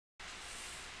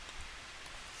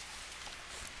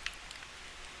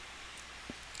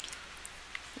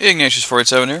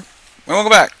Ignatius487 here, and welcome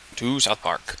back to South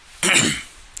Park.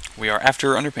 We are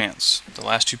after Underpants, the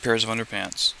last two pairs of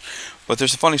Underpants. But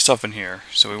there's some funny stuff in here,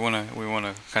 so we wanna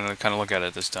kind of look at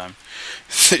it this time.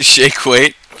 Shake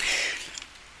Weight,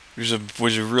 which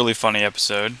was a really funny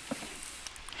episode.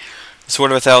 The Sword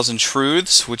of a Thousand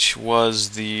Truths, which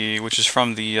is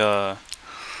from the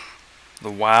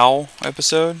WoW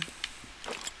episode,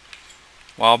 a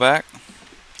while back.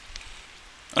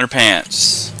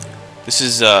 Underpants. This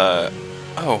is, oh,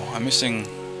 I'm missing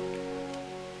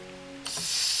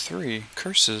 3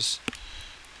 curses.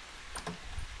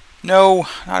 No,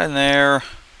 not in there.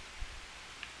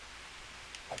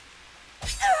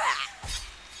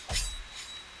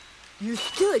 You're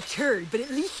still a turd, but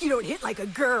at least you don't hit like a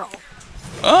girl.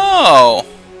 Oh!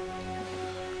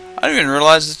 I didn't even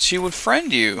realize that she would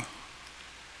friend you.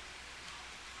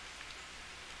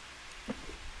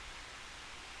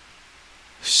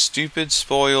 Stupid,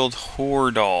 spoiled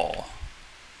whore doll.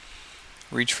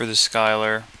 Reach for the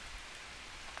Skylar.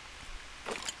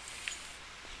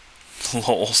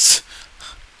 Lols.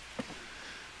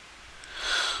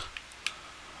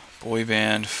 Boy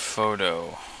band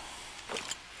photo.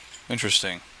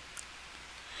 Interesting.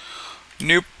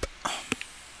 Nope.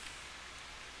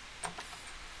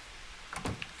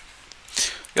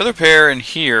 The other pair in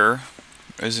here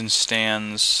is in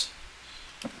Stan's.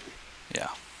 Yeah.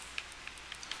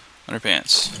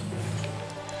 Underpants.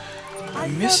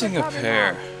 I'm missing a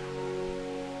pair.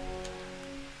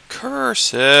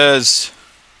 Curses!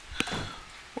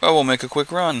 Well, we'll make a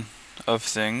quick run of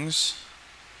things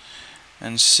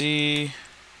and see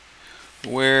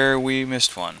where we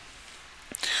missed one.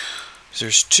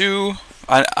 There's 2.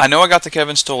 I know I got the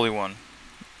Kevin Stoley one.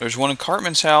 There's one in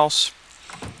Cartman's house,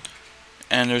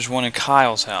 and there's one in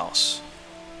Kyle's house.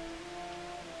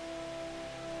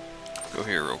 Go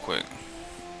here real quick.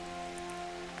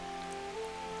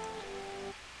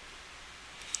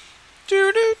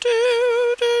 Do do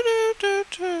do do do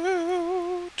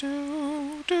do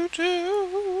do do do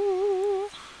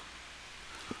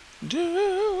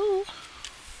do.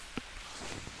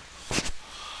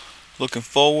 Looking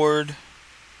forward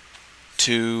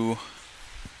to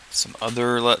some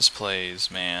other Let's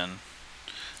Plays, man.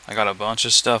 I got a bunch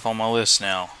of stuff on my list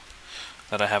now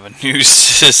that I have a new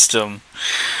system.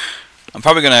 I'm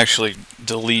probably gonna actually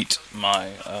delete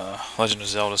my Legend of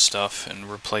Zelda stuff and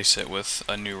replace it with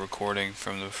a new recording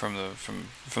from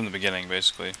the beginning,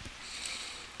 basically.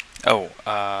 Oh,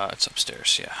 it's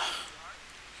upstairs. Yeah,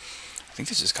 I think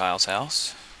this is Kyle's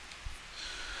house.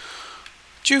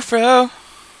 Jufro.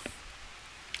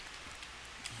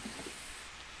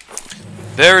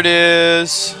 There it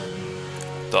is.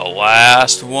 The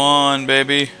last one,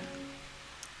 baby.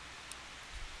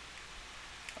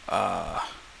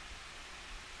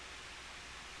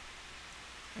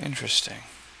 Interesting.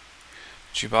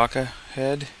 Chewbacca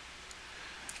head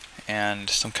and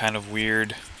some kind of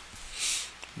weird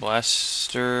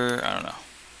blaster. I don't know.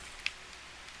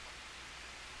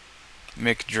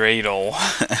 McDreidel.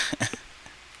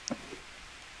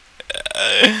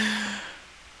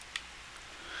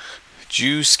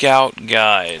 Jew Scout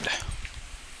Guide.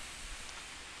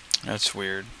 That's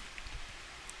weird.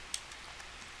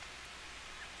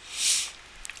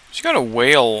 She got a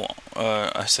whale.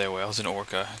 I say whale. It's an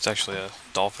orca. It's actually a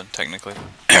dolphin, technically.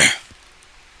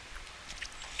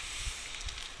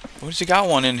 What has he got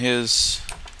one in his,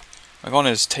 like on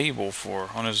his table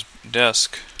on his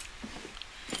desk?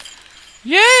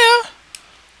 Yeah.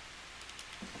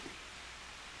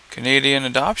 Canadian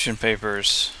adoption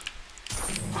papers.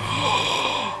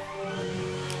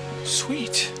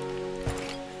 Sweet.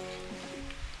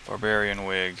 Barbarian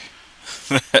wig.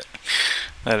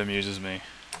 That amuses me.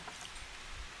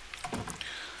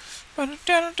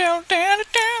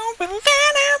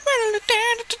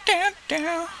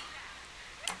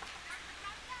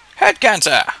 Head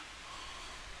cancer.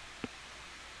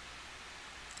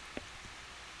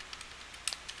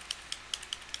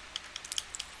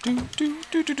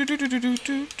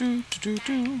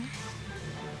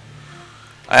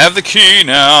 I have the key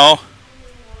now.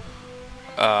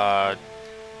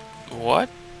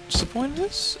 What's the point of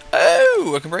this?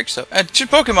 Oh, I can break stuff. And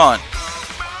Pokemon.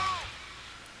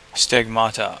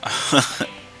 Stigmata.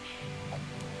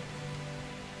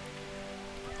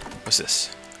 What's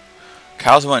this?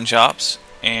 Cow's mutton chops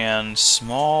and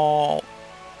small.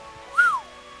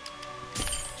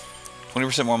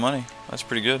 20% more money. That's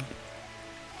pretty good.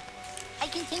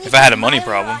 If I had a money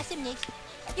problem. I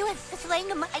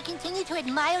continue to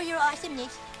admire your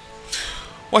awesomeness.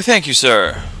 Why, thank you,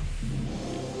 sir.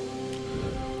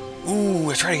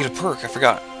 Ooh, I tried to get a perk. I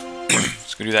forgot.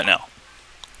 Let's go do that now.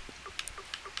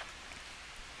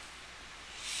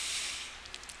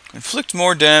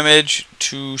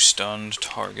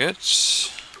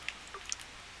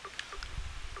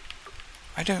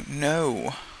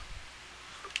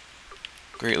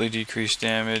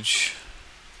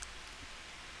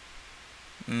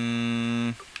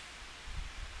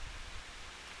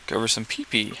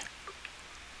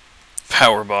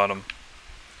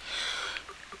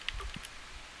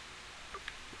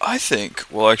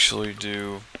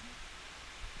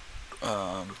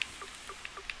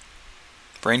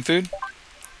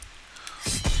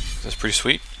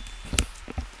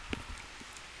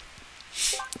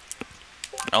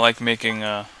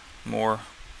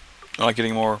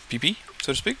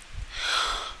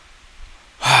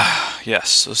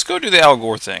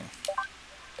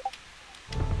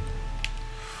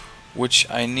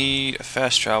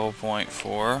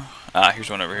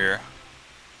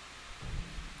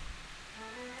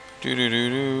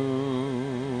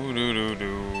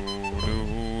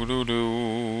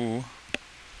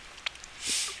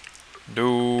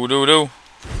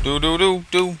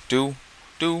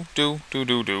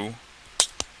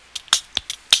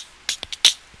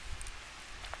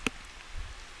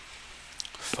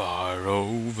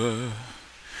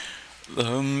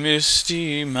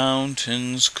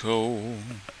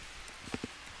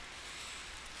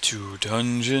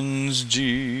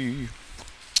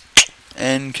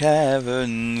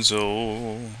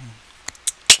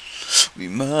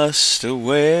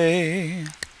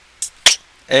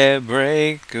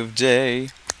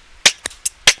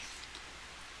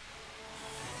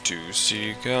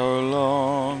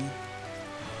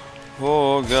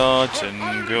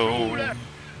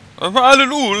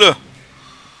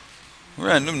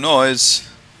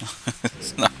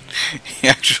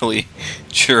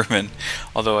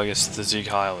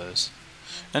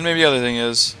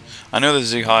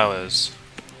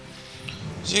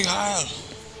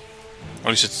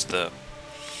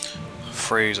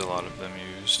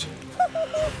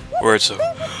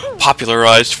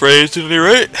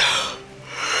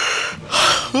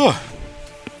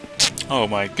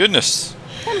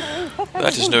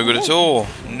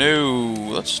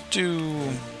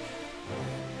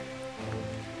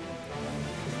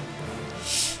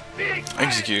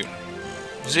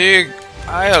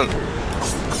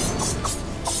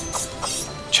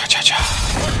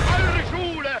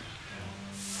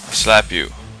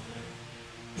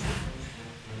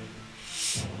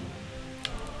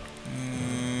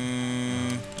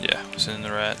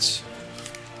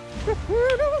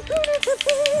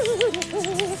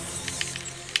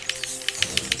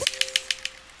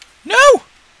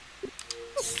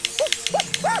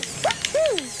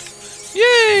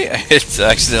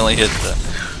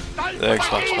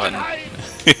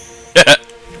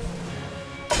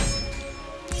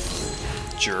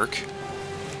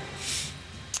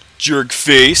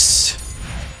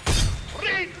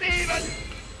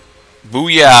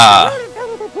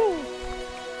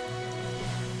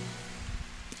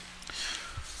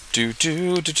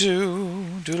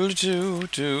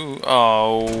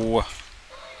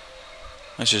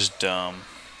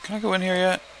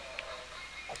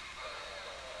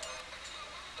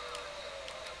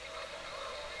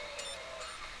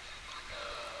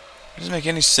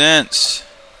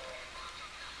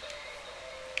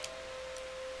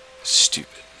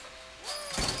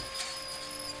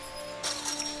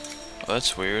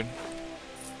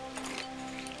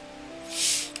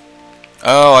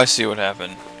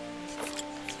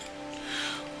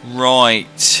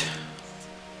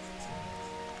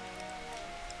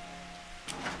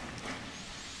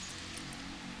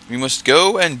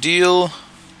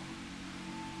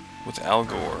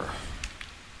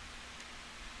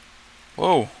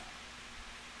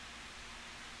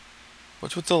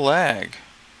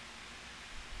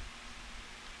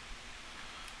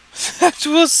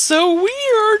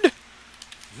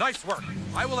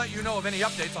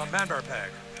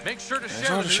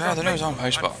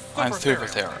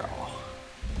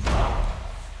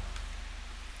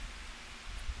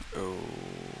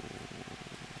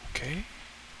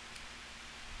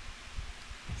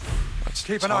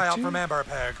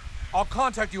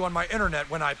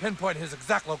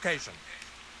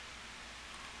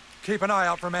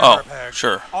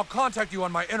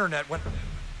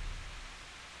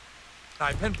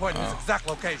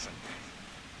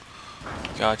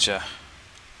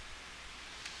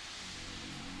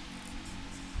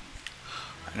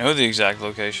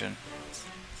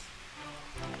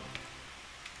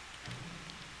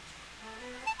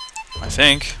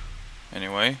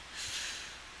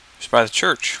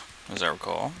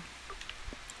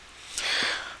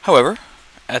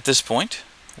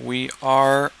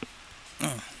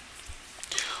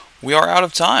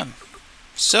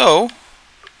 So,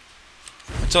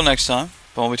 until next time,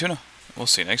 Bumblebee Tuna. We'll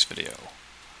see you next video.